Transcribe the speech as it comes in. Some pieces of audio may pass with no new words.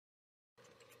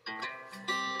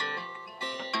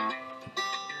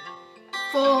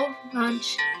For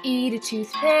lunch, eat a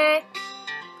toothpick.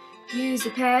 Use a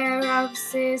pair of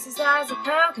scissors as a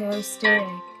pogo stick.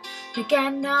 Make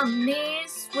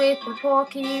enemies with a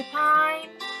porcupine.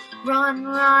 Run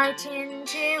right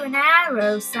into an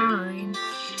arrow sign.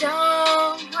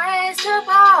 Don't waste a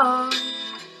ball.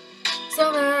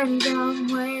 So many dumb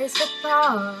ways to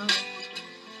fall.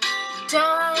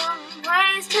 Don't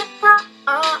waste a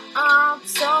ball.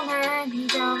 So many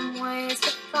dumb ways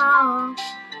to fall.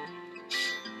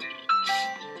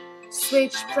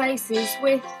 Switch places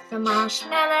with the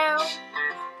marshmallow.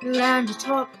 Land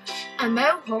atop a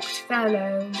mohawked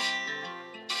fellow.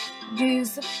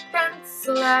 Use a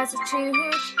pencil as a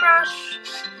toothbrush,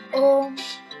 or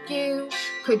you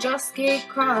could just get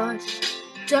crushed.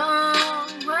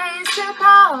 Don't waste a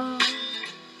ball.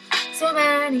 So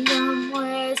many dumb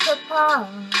ways to fall.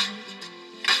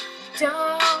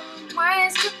 Don't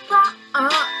waste a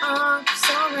ball.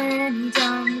 So many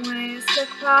dumb ways to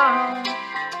fall.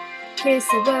 Kiss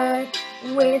a bird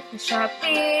with a sharp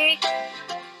beak.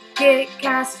 Get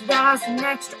casted as an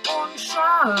extra on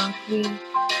Shark Week.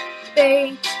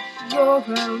 Bait your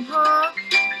own hook,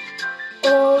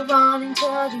 or run into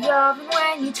the oven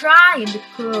when you're trying to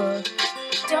cook.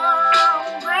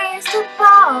 Don't waste a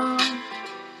ball.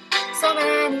 So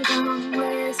many dumb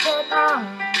ways to fall.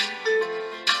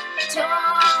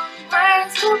 Don't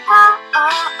waste a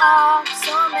ball.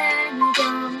 So many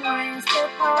dumb ways to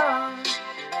fall.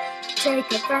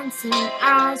 Take a fencing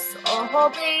as a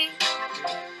hobby.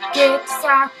 Get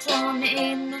sacked on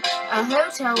in a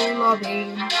hotel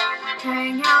lobby.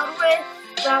 Hang out with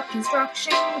the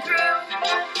construction crew.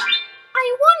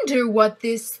 I wonder what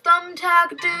this thumbtack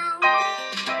do.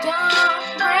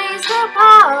 Don't waste a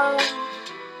ball.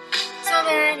 So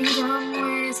many dumb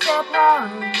ways to fall.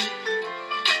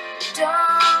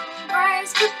 Don't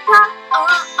waste a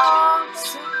ball.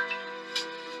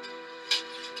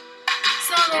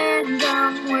 So many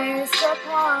dumb ways to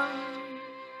fall.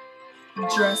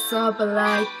 Dress up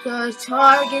like a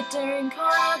target during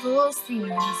carnival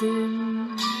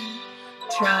season.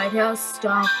 Try to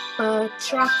stop a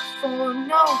truck for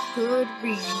no good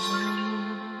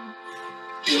reason.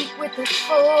 Eat with a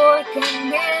fork and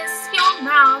miss your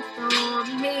mouth, or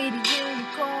meet a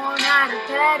unicorn at a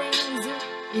petting zoo.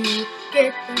 You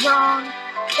get the wrong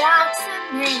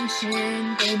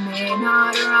vaccination. They may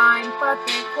not rhyme, but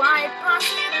they quite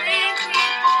possibly be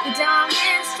the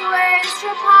dumbest ways to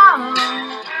fall.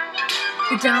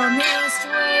 The dumbest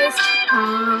ways to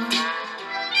fall.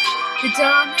 The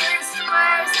dumbest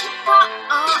ways to fall.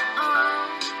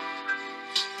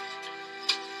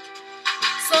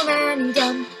 So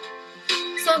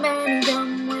many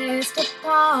dumb ways to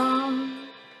fall.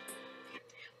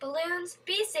 Balloons,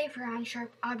 be safe around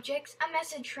sharp objects. A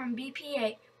message from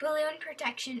BPA, Balloon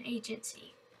Protection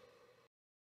Agency.